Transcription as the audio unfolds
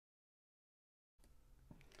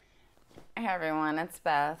Hey everyone, it's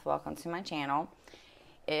Beth. Welcome to my channel.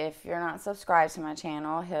 If you're not subscribed to my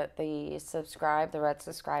channel, hit the red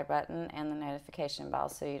subscribe button and the notification bell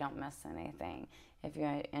so you don't miss anything. If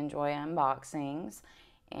you enjoy unboxings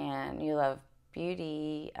and you love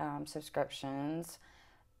beauty subscriptions,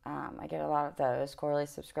 I get a lot of those, quarterly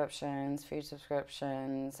subscriptions, food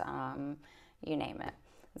subscriptions, you name it.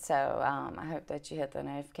 So I hope that you hit the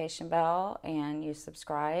notification bell and you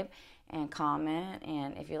subscribe and comment.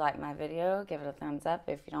 And if you like my video, give it a thumbs up.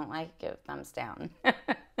 If you don't like it, give it a thumbs down.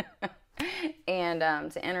 And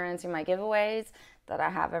to enter into my giveaways that I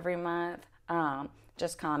have every month,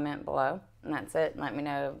 just comment below. And that's it. Let me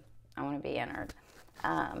know I want to be entered.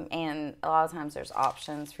 And a lot of times there's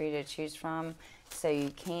options for you to choose from. So you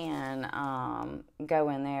can go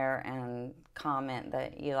in there and comment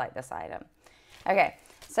that you like this item. Okay,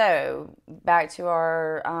 so back to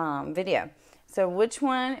our video. So which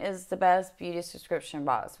one is the best beauty subscription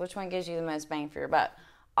box? Which one gives you the most bang for your buck?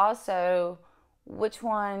 Also, which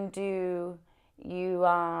one do you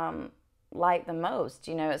like the most?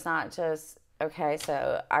 You know, it's not just, okay,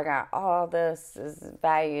 so I got all this is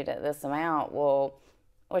valued at this amount. Well,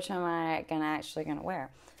 which one am I actually going to wear?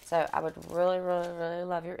 So I would really, really, really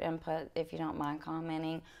love your input if you don't mind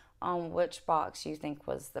commenting on which box you think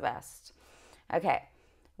was the best. Okay,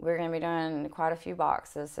 we're going to be doing quite a few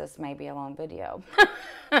boxes. This may be a long video.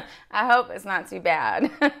 I hope it's not too bad.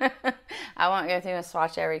 I won't go through and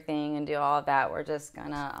swatch everything and do all of that. We're just going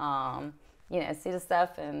to, see the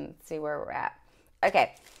stuff and see where we're at.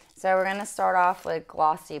 Okay, so we're going to start off with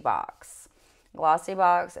Glossy Box. Glossy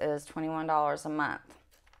Box is $21 a month.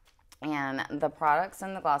 And the products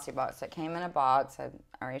in the Glossy Box, it came in a box. I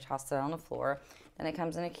already tossed it on the floor. Then it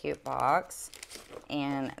comes in a cute box.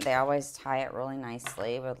 And they always tie it really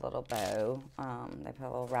nicely with a little bow. They put a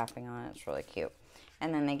little wrapping on it. It's really cute.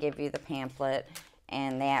 And then they give you the pamphlet.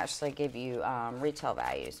 And they actually give you retail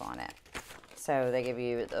values on it. So they give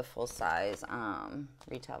you the full-size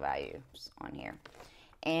retail values on here.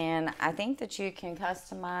 And I think that you can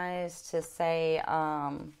customize to say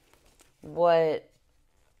what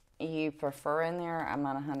you prefer in there. I'm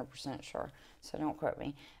not 100% sure, so don't quote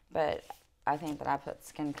me. But I think that I put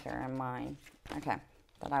skincare in mine. Okay,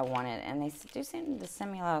 that I wanted. And they do seem to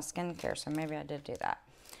send me a lot of skincare, so maybe I did do that.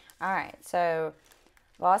 All right, so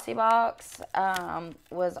Glossy Box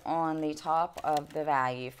was on the top of the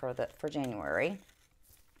value for January.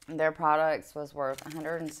 Their products was worth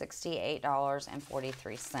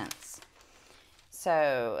 $168.43.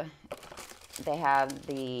 So they have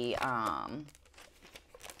the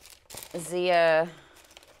Zia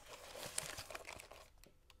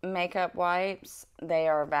makeup wipes. They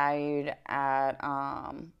are valued at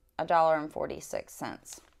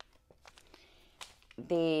 $1.46.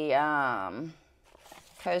 The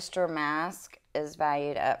coaster mask is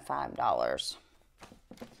valued at $5.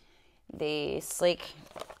 The Sleek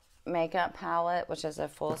makeup palette, which is a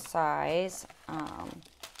full size.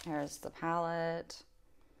 Here's the palette.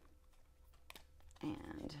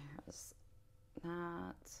 And here's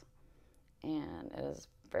that. And it is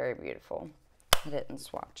very beautiful. I didn't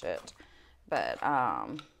swatch it. But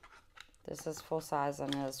this is full size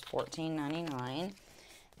and it is $14.99.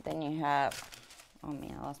 Then you have, oh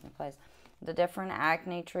man, I lost my place. The different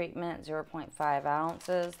acne treatment, 0.5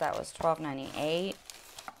 ounces. That was $12.98.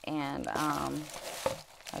 And I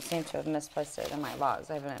seem to have misplaced it in my box.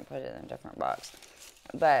 I haven't put it in a different box.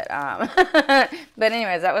 But but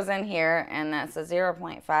anyways, that was in here. And that's a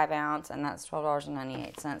 0.5 ounce. And that's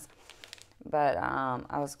 $12.98. But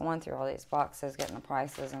I was going through all these boxes, getting the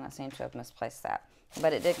prices, and I seem to have misplaced that.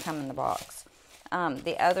 But it did come in the box.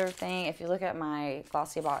 The other thing, if you look at my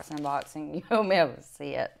Glossy Box unboxing, you'll be able to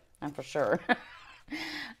see it, I'm for sure.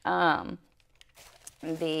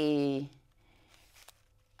 The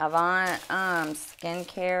Avant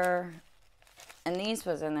skincare, and these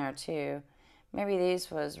was in there too. Maybe these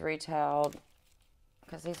was retailed,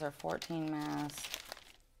 because these are 14 masks.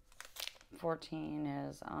 14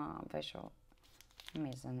 is facial. How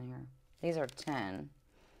many is in there? These are 10.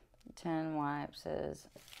 10 wipes is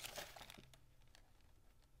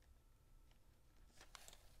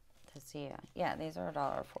Tessia. Yeah, these are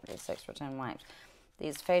 $1.46 for 10 wipes.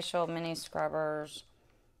 These facial mini scrubbers.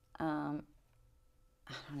 I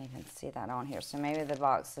don't even see that on here. So maybe the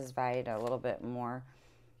box is valued a little bit more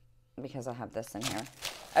because I have this in here.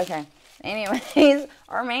 Okay. Anyways,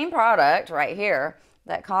 our main product right here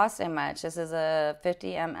that costs so much. This is a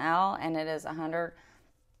 50 ml and it is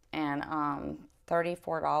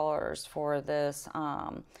 $134 for this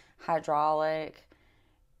hydraulic.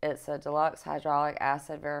 It's a deluxe hydraulic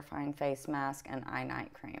acid verifying face mask and eye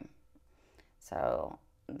night cream. So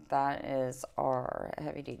that is our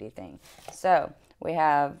heavy duty thing. So we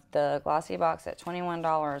have the glossy box at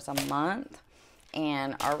 $21 a month,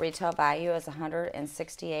 and our retail value is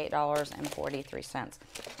 $168.43.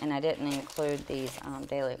 And I didn't include these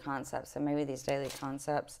Daily Concepts, so maybe these Daily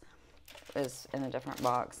Concepts is in a different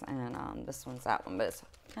box, and this one's that one, but it's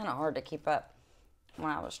kind of hard to keep up when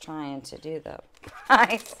I was trying to do the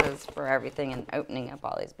prices for everything and opening up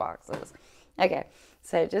all these boxes. Okay,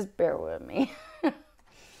 so just bear with me. All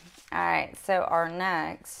right, so our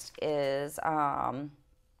next is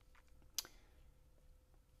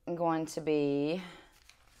going to be,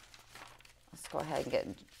 let's go ahead and get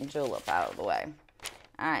Julep out of the way.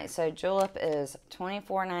 All right, so Julep is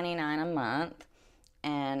 $24.99 a month,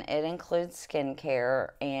 and it includes skincare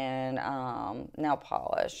and nail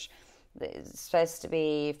polish. It's supposed to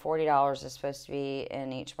be $40 is supposed to be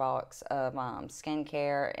in each box of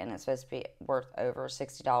skincare, and it's supposed to be worth over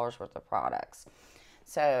 $60 worth of products.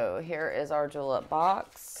 So here is our Julep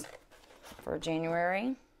box for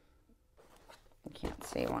January. You can't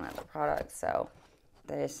see one of the products, so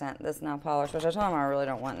they sent this nail polish, which I told them I really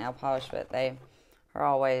don't want nail polish, but they are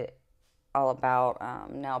always all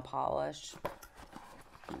about nail polish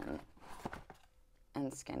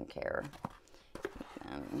and skincare.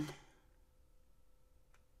 And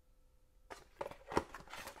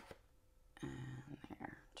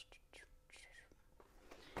there.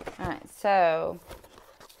 All right, so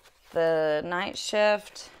the night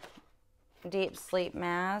shift deep sleep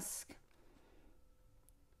mask,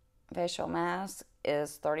 facial mask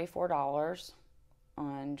is $34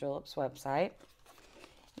 on Julep's website.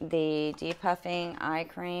 The depuffing eye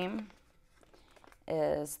cream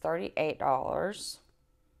is $38.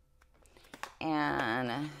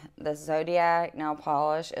 And the Zodiac nail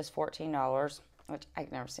polish is $14, which I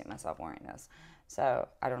can never see myself wearing this. So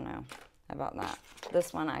I don't know about that.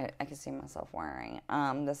 This one I can see myself wearing.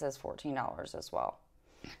 This is $14 as well.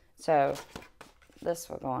 So this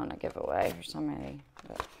will go on a giveaway for somebody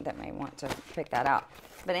that may want to pick that out.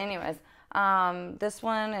 But anyways, this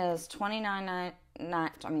one is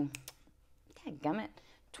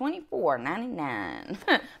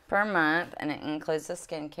 $24.99 per month, and it includes the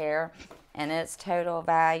skincare, and its total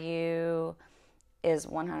value is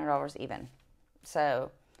 $100 even.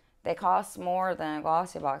 So they cost more than a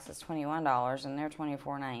glossy box is $21, and they're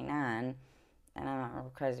 $24.99. And I'm not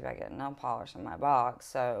real crazy about getting nail polish in my box,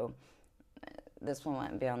 so this one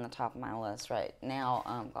wouldn't be on the top of my list right now.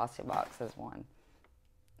 Glossy box is one.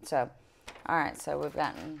 So, all right, so we've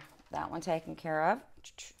gotten that one taken care of.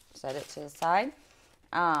 Set it to the side.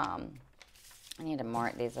 I need to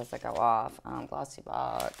mark these as I go off. Glossy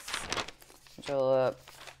box, Julep.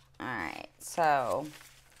 All right, so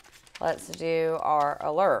let's do our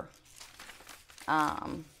Allure.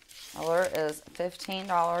 Allure is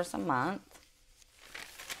 $15 a month.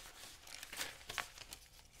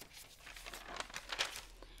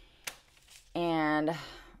 And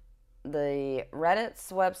the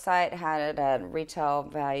Reddit's website had it at retail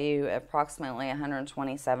value approximately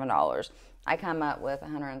 $127. I come up with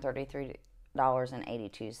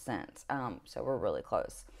 $133.82. So we're really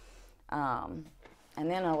close. And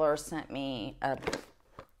then Allure sent me a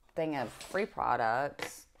thing of free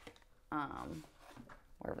products.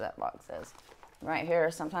 Wherever that box is. Right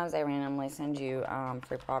here, sometimes they randomly send you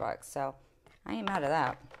free products. So I ain't mad at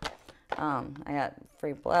that. I got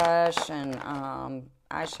free blush and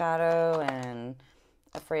eyeshadow and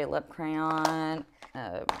a free lip crayon,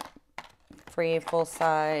 free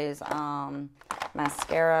full-size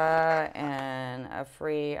mascara, and a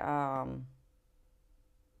free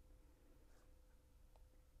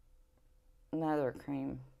another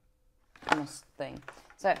cream almost thing.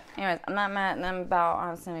 So anyways, I'm not mad at them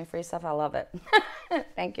about sending me free stuff. I love it.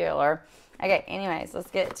 Thank you, Allure. Okay, anyways,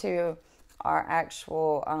 let's get to our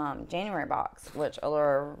actual January box, which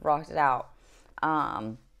Allure rocked it out.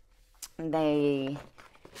 Let's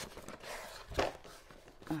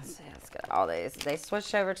see, let's get all these. They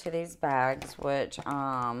switched over to these bags, which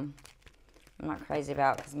I'm not crazy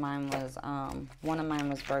about because mine was, one of mine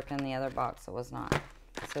was broken, the other box it was not.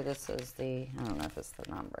 So this is the, I don't know if it's the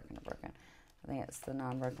non-broken or broken. I think it's the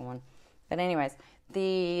non-broken one. But anyways,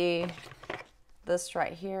 this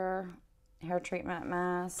right here, hair treatment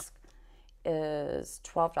mask, is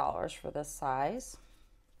 $12 for this size.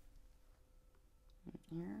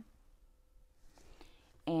 Here.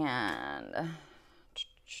 And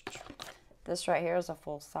this right here is a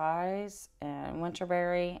full size in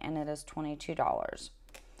Winterberry, and it is $22.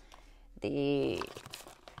 The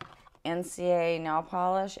NCA nail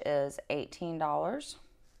polish is $18.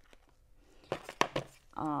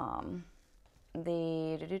 The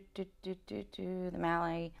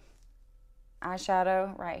Mally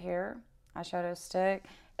eyeshadow right here. Eyeshadow stick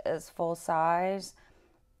is full size,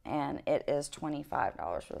 and it is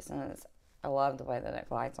 $25 for this. And I love the way that it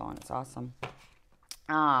glides on. It's awesome.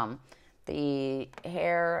 The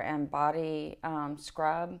hair and body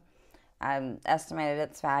scrub, I estimated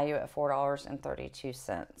its value at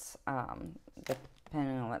 $4.32,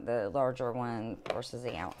 depending on what the larger one versus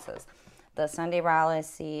the ounces. The Sunday Riley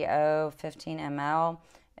CEO 15 ml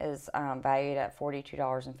is valued at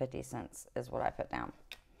 $42.50 is what I put down.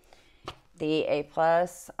 The A+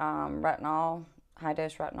 retinol, high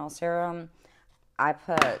dose retinol serum, I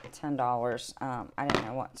put $10. I didn't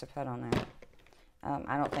know what to put on there.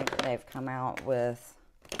 I don't think that they've come out with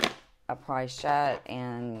a price yet,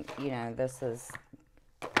 and this is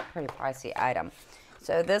a pretty pricey item.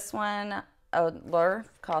 So this one, Allure,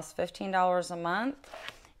 costs $15 a month,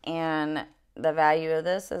 and the value of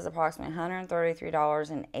this is approximately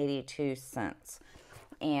 $133.82.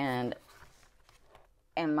 And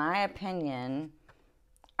in my opinion,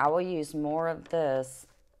 I will use more of this,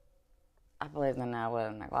 I believe, than I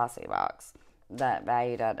would in a glossy box that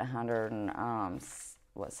valued at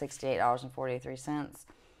 $68.43,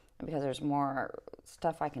 because there's more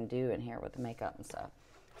stuff I can do in here with the makeup and stuff.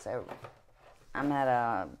 So I'm at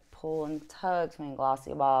a pull and tug between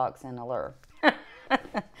glossy box and Allure.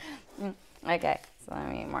 Okay, so let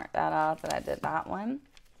me mark that off that I did that one.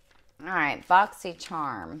 All right,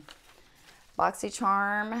 BoxyCharm.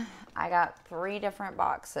 BoxyCharm, I got 3 different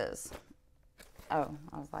boxes. Oh,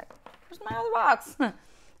 I was like, where's my other box?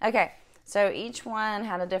 Okay, so each one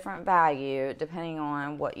had a different value depending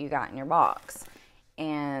on what you got in your box.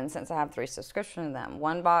 And since I have 3 subscriptions to them,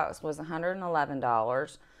 one box was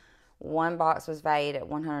 $111, one box was valued at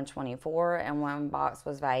 $124, and one box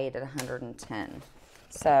was valued at $110.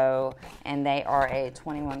 So, and they are a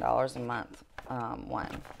 $21 a month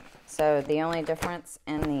one. So the only difference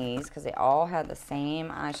in these, because they all had the same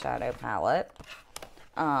eyeshadow palette,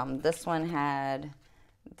 this one had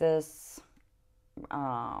this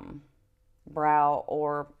brow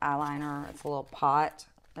or eyeliner. It's a little pot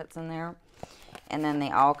that's in there. And then they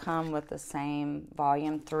all come with the same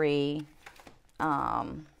volume 3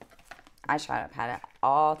 eyeshadow palette.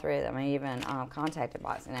 All 3 of them. I even contacted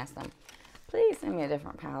Box and asked them, please send me a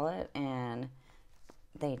different palette. And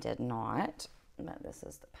they did not. But this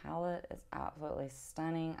is the palette. It's absolutely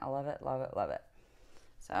stunning. I love it, love it, love it.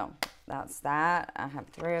 So that's that. I have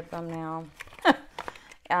 3 of them now.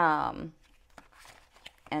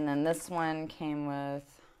 And then this one came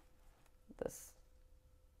with this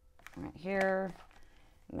right here.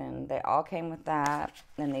 And then they all came with that.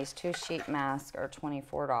 Then these 2 sheet masks are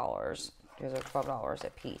 $24. These are $12 a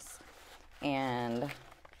piece. And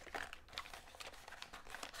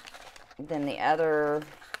then the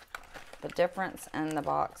difference in the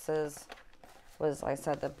boxes was, like I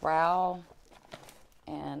said, the brow.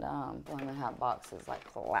 And I'm going to have boxes like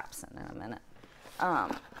collapsing in a minute.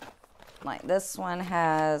 Like this one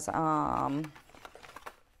has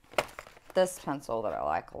this pencil that I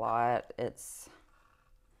like a lot. It's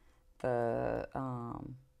the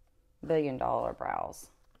 $1 Billion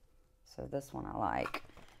Brows. So this one I like,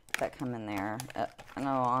 that come in there. I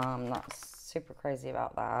know I'm not super crazy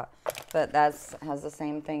about that, but has the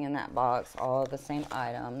same thing in that box, all the same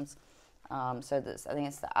items. So this, I think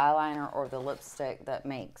it's the eyeliner or the lipstick that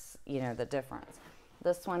makes, the difference.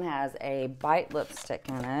 This one has a Bite lipstick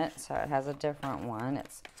in it, so it has a different one.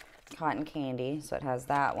 It's cotton candy, so it has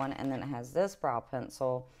that one, and then it has this brow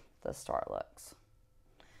pencil, the Starlux.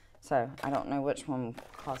 So I don't know which one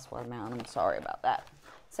costs what amount. I'm sorry about that.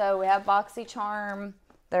 So we have BoxyCharm.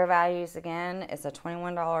 Their values again is at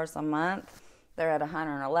 $21 a month. They're at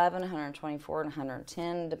 $111, $124, and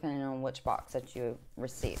 $110, depending on which box that you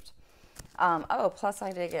received. Plus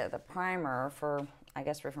I did get the primer for, I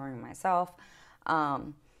guess, referring to myself.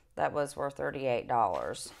 That was worth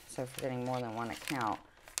 $38. So for getting more than one account,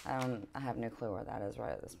 I have no clue where that is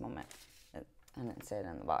right at this moment. I didn't see it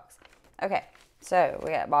in the box. Okay, so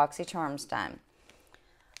we got BoxyCharms done.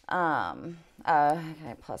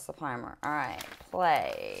 Okay, plus the primer. All right,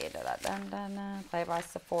 Play. Play by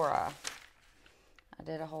Sephora. I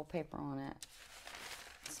did a whole paper on it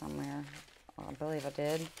somewhere. Well, I believe I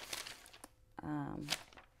did.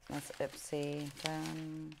 That's Ipsy.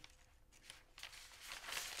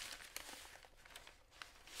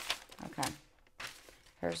 Okay.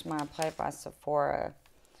 Here's my Play by Sephora.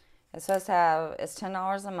 It says it's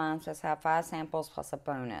 $10 a month. It says have 5 samples plus a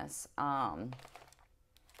bonus.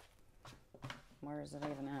 Where is it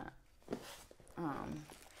even at? Oh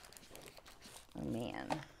man.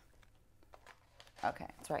 Okay,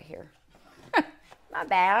 it's right here. Not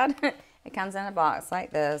bad. It comes in a box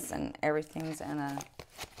like this, and everything's in a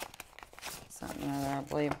something in there, I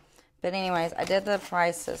believe. But anyways, I did the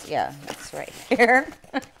prices. Yeah, it's right here.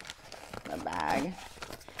 The bag.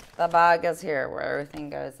 The bag is here where everything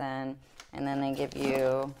goes in. And then they give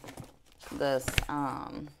you this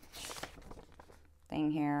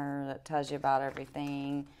thing here that tells you about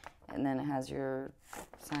everything. And then it has your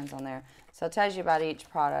signs on there. So it tells you about each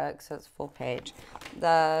product, so it's full page.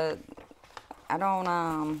 You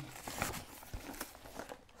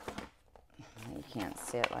can't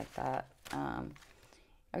see it like that.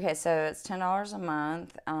 Okay, so it's $10 a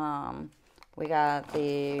month. We got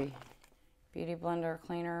the Beauty Blender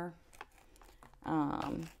Cleaner.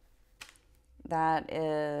 That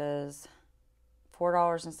is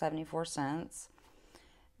 $4.74.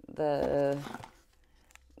 The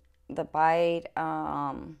Bite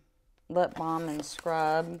Lip Balm and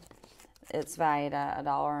Scrub, it's valued at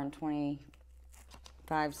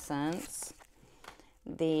 $1.25.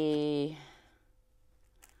 The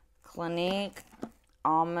Clinique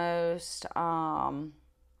Almost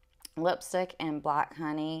Lipstick and Black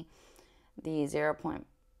Honey, the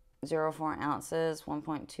 0.04 ounces,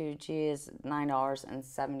 1.2 G is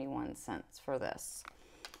 $9.71 for this.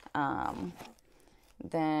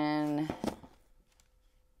 Then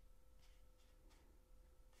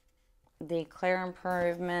the Claire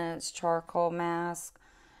Improvements Charcoal Mask.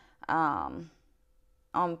 On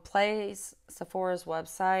Sephora's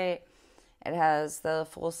website, it has the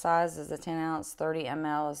full size is a 10 ounce, 30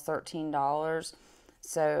 ml is $13.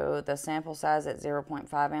 So the sample size at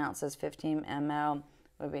 0.5 ounces, 15 ml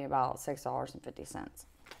would be about $6.50.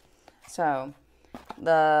 So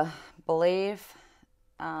the Belief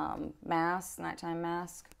mask, nighttime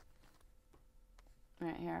mask,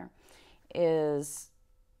 right here, is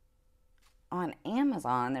on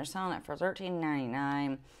Amazon. They're selling it for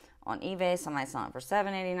 $13.99. On eBay, somebody's selling it for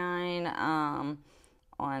 $7.89.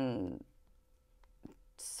 On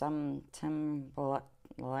some Timbalaya,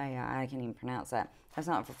 I can't even pronounce that. They're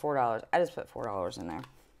selling it for $4. I just put $4 in there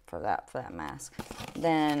for that mask.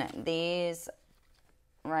 Then these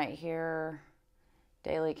right here,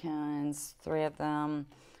 Daily Cones, 3 of them.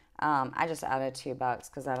 I just added $2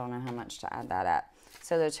 because I don't know how much to add that at.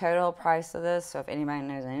 So the total price of this, so if anybody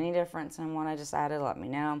knows any difference in what I just added, let me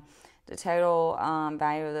know. The total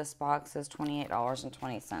value of this box is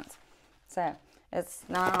 $28.20. So it's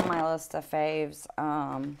not on my list of faves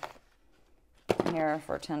here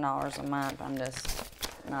for $10 a month. I'm just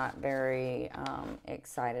not very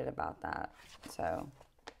excited about that. So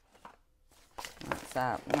that's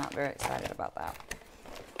that. I'm not very excited about that.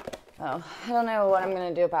 Oh, I don't know what I'm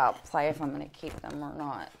going to do about Play, if I'm going to keep them or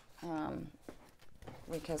not.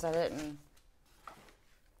 Because I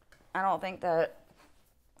don't think that,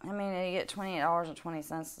 I mean, you get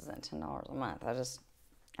 $28.20 isn't $10 a month. I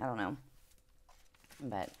don't know.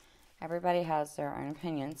 But everybody has their own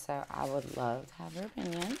opinion, so I would love to have your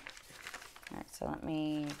opinion. All right, so let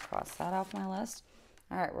me cross that off my list.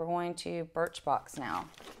 All right, we're going to Birchbox now.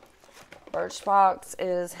 Birchbox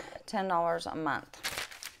is $10 a month.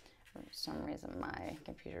 For some reason, my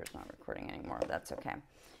computer is not recording anymore. That's okay.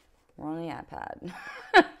 We're on the iPad.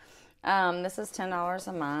 This is $10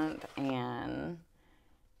 a month, and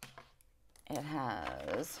it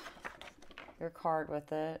has your card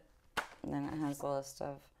with it. And then it has a list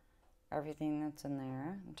of everything that's in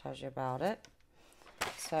there. It tells you about it.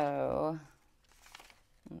 So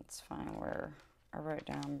let's find where I wrote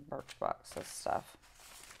down Birchbox's stuff.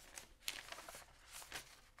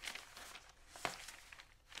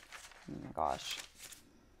 Oh my gosh.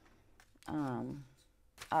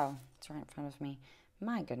 Oh, it's right in front of me.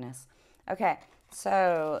 My goodness. Okay,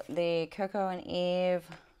 so the Coco and Eve,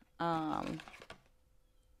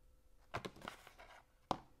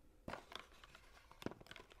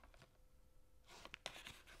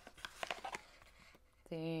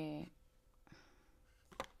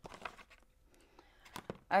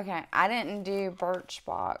 okay, I didn't do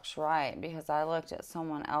Birchbox right because I looked at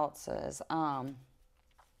someone else's, I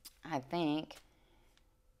think.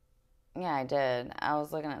 Yeah, I did. I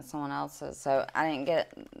was looking at someone else's. So I didn't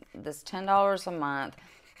get this $10 a month.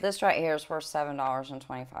 This right here is worth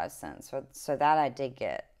 $7.25. So that I did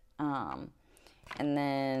get. And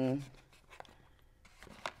then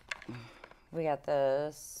we got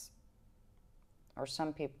this, or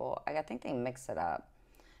some people, I think they mix it up.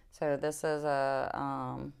 So this is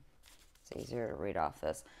it's easier to read off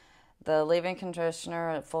this. The leave-in conditioner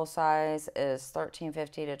at full size is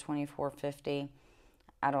 $13.50 to $24.50.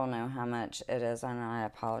 I don't know how much it is, and I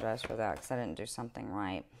apologize for that because I didn't do something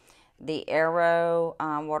right. The Aero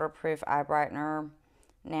waterproof eye brightener,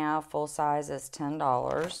 now full size, is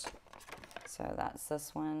 $10. So that's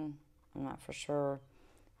this one. I'm not for sure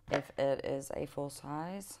if it is a full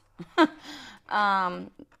size.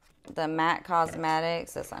 The MAC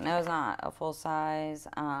Cosmetics, this I know is not a full size.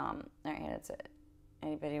 Right, it's a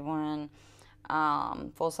itty bitty one.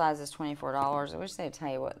 Full size is $24. I wish they'd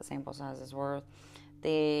tell you what the sample size is worth.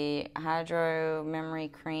 The Hydro Memory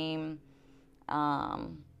Cream,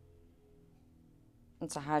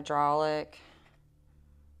 it's a hydraulic.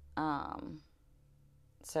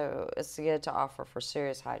 So it's good to offer for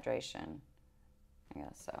serious hydration. I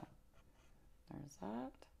guess so. There's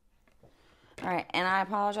that. Alright, and I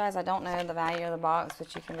apologize, I don't know the value of the box,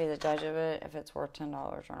 but you can be the judge of it if it's worth $10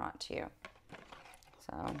 or not to you.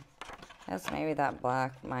 So, I guess maybe that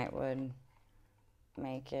black would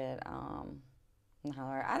make it, I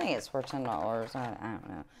think it's worth $10. I don't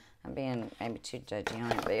know. I'm being maybe too judgy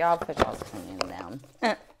on it, but y'all put y'all's opinion down.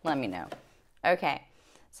 Let me know. Okay,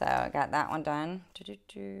 so I got that one done.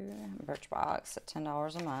 Birchbox at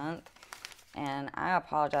 $10 a month. And I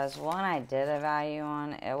apologize. One I did a value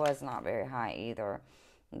on, it was not very high either.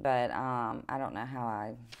 But I don't know how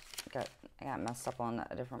I got messed up on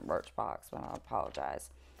a different Birchbox, but I apologize.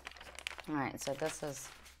 Alright, so that's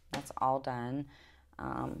all done.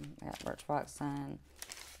 I got Birchbox done.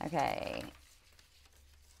 Okay.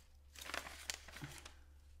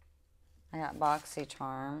 I got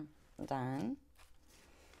BoxyCharm done.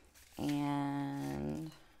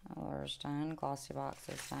 And Allures done. Glossybox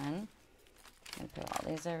is done. I'm gonna put all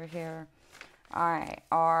these over here. Alright,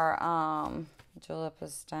 our Julep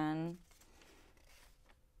is done.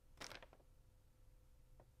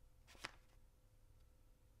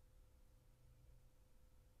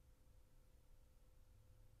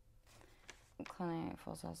 Clinique,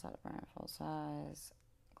 full size, side brand, full size.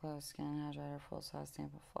 Glow Skin Hydrator, full size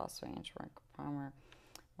sample floss, 3-inch wrinkle primer.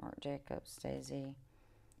 Marc Jacobs, Daisy.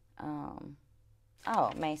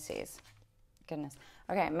 Oh, Macy's. Goodness.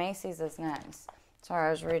 Okay, Macy's is next. Sorry,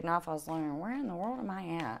 I was reading off. I was wondering, where in the world am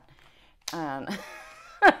I at?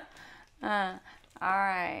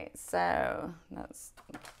 Alright, so that's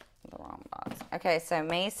the wrong box. Okay, so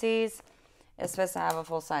Macy's is supposed to have a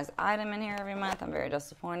full-size item in here every month. I'm very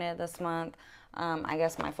disappointed this month. I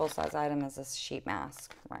guess my full-size item is this sheet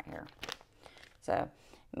mask right here. So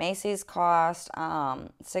Macy's cost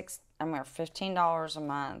 $15 a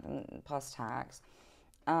month plus tax.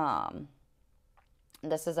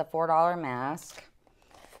 This is a $4 mask.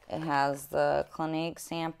 It has the Clinique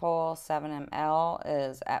sample, 7 ml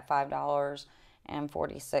is at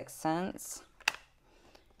 $5.46.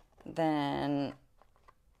 Then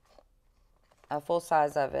a full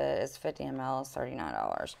size of it is 50 ml is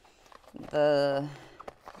 $39. The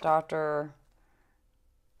Dr.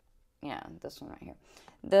 Yeah, this one right here.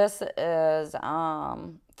 This is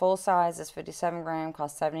full size is 57 gram,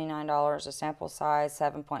 costs $79. A sample size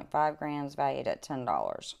 7.5 grams, valued at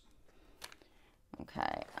 $10.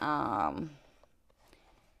 Okay.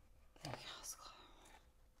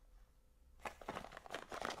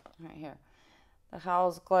 Right here. The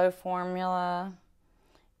Howell's Glow Formula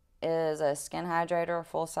is a skin hydrator,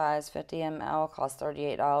 full size 50 ml, costs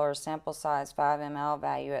 $38. Sample size 5 ml,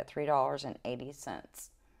 value at $3.80.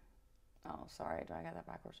 Oh, sorry. Do I got that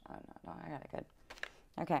backwards? Oh, no, I got it good.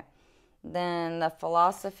 Okay. Then the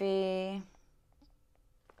Philosophy,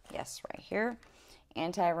 yes, right here.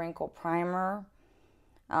 Anti-wrinkle primer,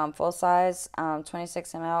 full size,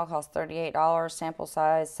 26 ml, costs $38. Sample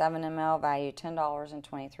size 7 ml, value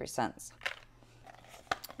 $10.23.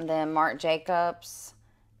 Then Marc Jacobs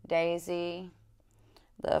Daisy,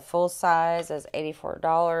 the full size is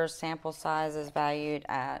 $84. Sample size is valued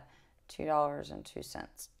at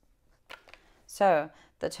 $2.02. So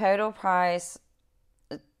the total price,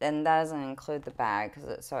 and that doesn't include the bag,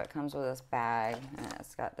 so it comes with this bag, and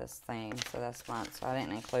it's got this thing, so that's fine. So I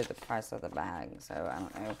didn't include the price of the bag, so I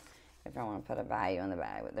don't know if I want to put a value in the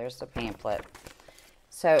bag, but there's the pamphlet.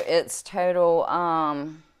 So it's total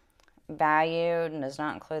valued, and does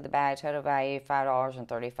not include the bag, total value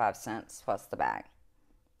 $5.35 plus the bag.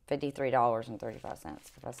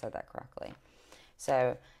 $53.35, if I said that correctly.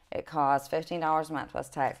 So it costs $15 a month plus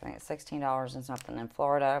tax. I think it's $16 and something in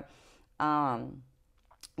Florida.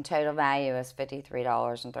 Total value is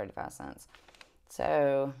 $53.35.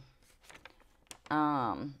 So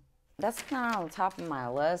that's kind of on the top of my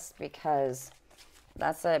list because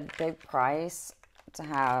that's a big price to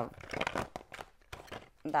have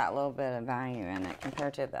that little bit of value in it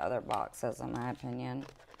compared to the other boxes, in my opinion.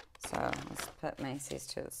 So let's put Macy's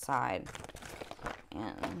to the side,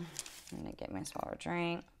 and I'm gonna get my smaller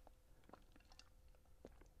drink.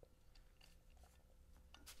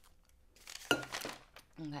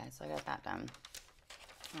 Okay, so I got that done.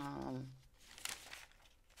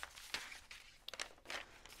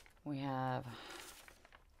 We have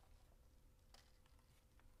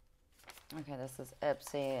Okay, this is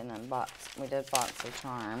Ipsy, and then we did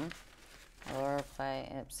BoxyCharm. Allure Play,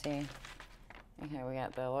 Ipsy. Okay, we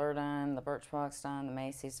got the Allure done, the Birchbox done, the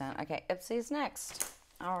Macy's done. Okay, Ipsy's next.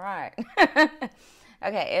 All right.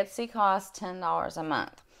 Okay, Ipsy costs $10 a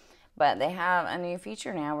month, but they have a new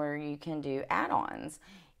feature now where you can do add-ons.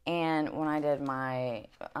 And when I did my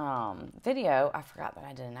video, I forgot that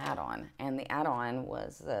I did an add-on, and the add-on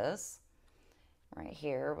was this right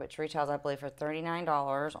here, which retails, I believe, for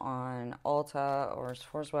 $39 on Ulta or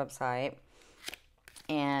Sephora's website,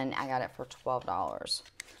 and I got it for $12.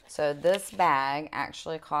 So this bag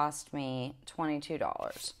actually cost me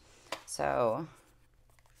 $22. So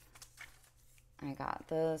I got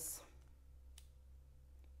this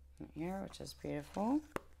here, which is beautiful,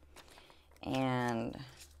 and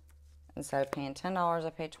instead of paying $10, I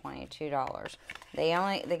paid $22.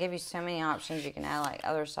 They give you so many options. You can add like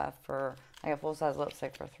other stuff for like a full-size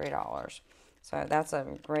lipstick for $3. So that's a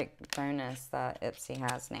great bonus that Ipsy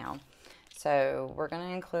has now. So we're going to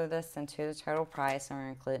include this into the total price, and we're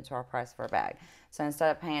going to include it into our price for a bag. So instead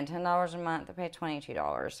of paying $10 a month, I paid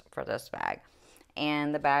 $22 for this bag.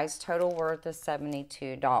 And the bag's total worth is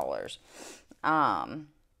 $72.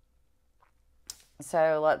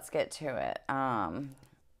 So let's get to it. I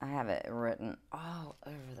have it written all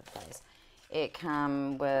over the place. It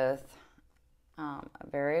comes with a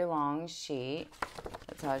very long sheet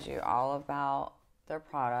that tells you all about their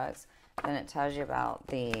products. Then it tells you about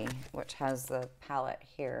which has the palette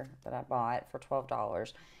here that I bought for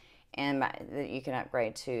 $12. And that you can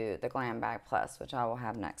upgrade to the Glam Bag Plus, which I will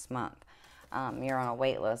have next month. You're on a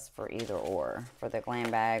wait list for either or, for the Glam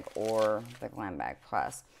Bag or the Glam Bag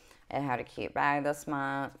Plus. It had a cute bag this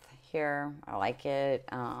month here. I like it.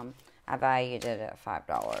 I valued it at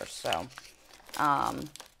 $5. So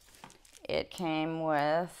it came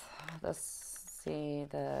with, the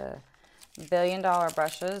 $1 billion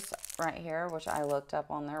brushes right here, which I looked up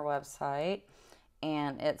on their website,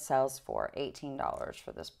 and it sells for $18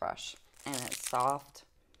 for this brush, and it's soft.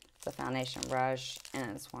 It's a foundation brush,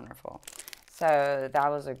 and it's wonderful. So that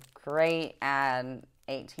was a great add,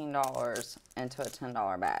 $18 into a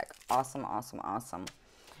 $10 bag. Awesome, awesome, awesome.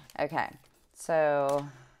 Okay, so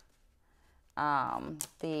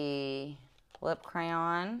the lip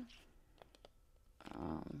crayon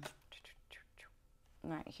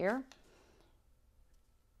right here,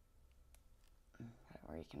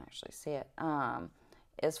 where you can actually see it,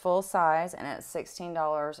 is full size, and it's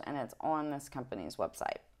 $16, and it's on this company's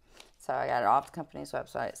website. So I got it off the company's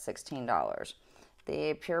website, $16.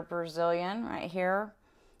 The Pure Brazilian right here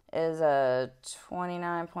is a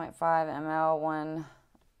 29.5 ml, 1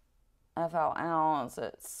 FL ounce.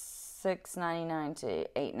 It's $6.99 to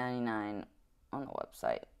 $8.99 on the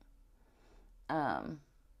website.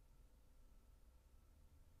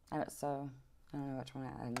 So I don't know which one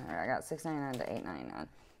I had in there. I got $6.99 to $8.99.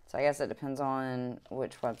 So I guess it depends on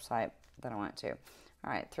which website that I went to.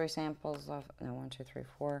 All right, 3 samples of, no, 1, 2, 3,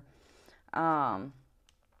 4.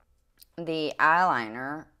 The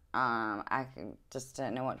eyeliner, I just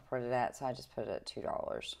didn't know what to put it at, so I just put it at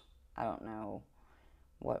 $2. I don't know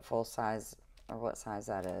what full size or what size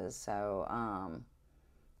that is. So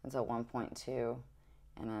it's a 1.2,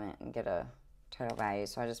 and I didn't get a total value,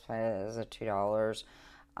 so I just put it as a $2.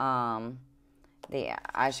 The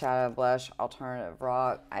eyeshadow blush Alternative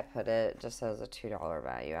Rock, I put it just as a $2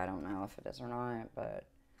 value. I don't know if it is or not, but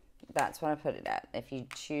that's what I put it at. If you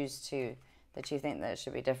choose that you think that it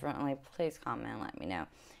should be differently, please comment and let me know,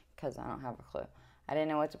 because I don't have a clue. I didn't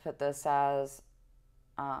know what to put this as,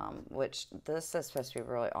 which this is supposed to be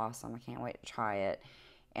really awesome. I can't wait to try it.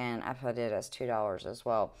 And I put it as $2 as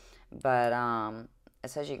well. But it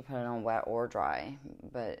says you can put it on wet or dry,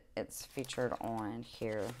 but it's featured on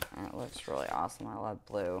here, and it looks really awesome. I love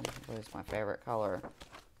blue. Blue is my favorite color,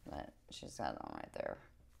 but she's got it on right there.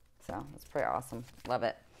 So it's pretty awesome. Love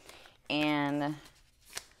it. And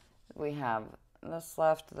we have this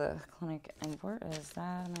left, the Clinique, and where is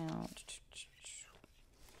that now?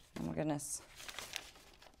 Oh my goodness.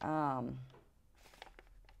 Okay,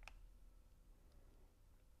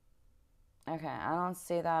 I don't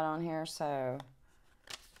see that on here, so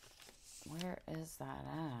where is that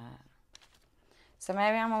at? So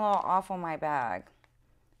maybe I'm a little off on my bag,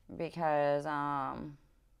 because I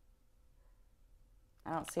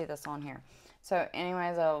don't see this on here. So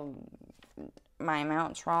anyways, my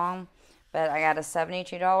amount's wrong, but I got a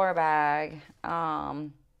 $72 bag.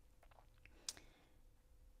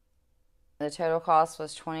 The total cost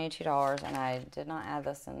was $22, and I did not add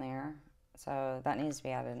this in there, so that needs to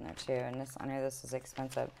be added in there too. And this, I know this is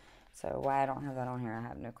expensive, so why I don't have that on here, I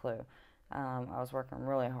have no clue. I was working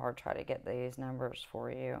really hard to try to get these numbers for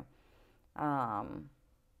you.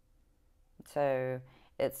 So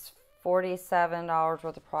it's $47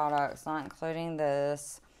 worth of products, not including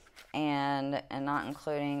this, and not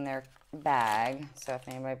including their bag. So if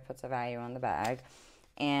anybody puts a value on the bag,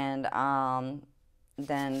 and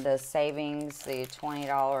then the savings, the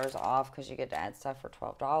 $20 off because you get to add stuff for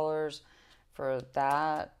 $12 for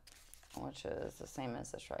that, which is the same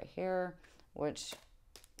as this right here, which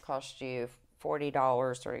cost you $40,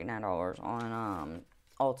 $39 on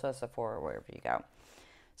Ulta, Sephora, wherever you go.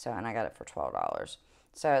 So, and I got it for $12.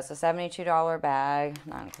 So it's a $72 bag,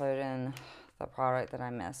 not including the product that I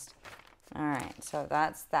missed. All right, so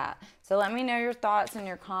that's that. So let me know your thoughts and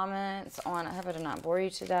your comments on, I hope I did not bore you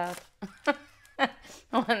to death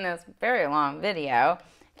on this very long video.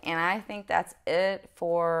 And I think that's it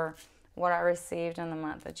for what I received in the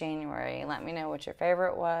month of January. Let me know what your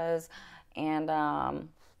favorite was, and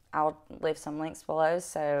I'll leave some links below.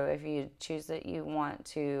 So if you choose that you want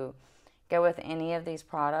to go with any of these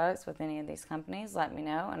products, with any of these companies, let me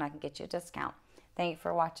know, and I can get you a discount. Thank you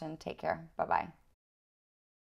for watching. Take care. Bye-bye.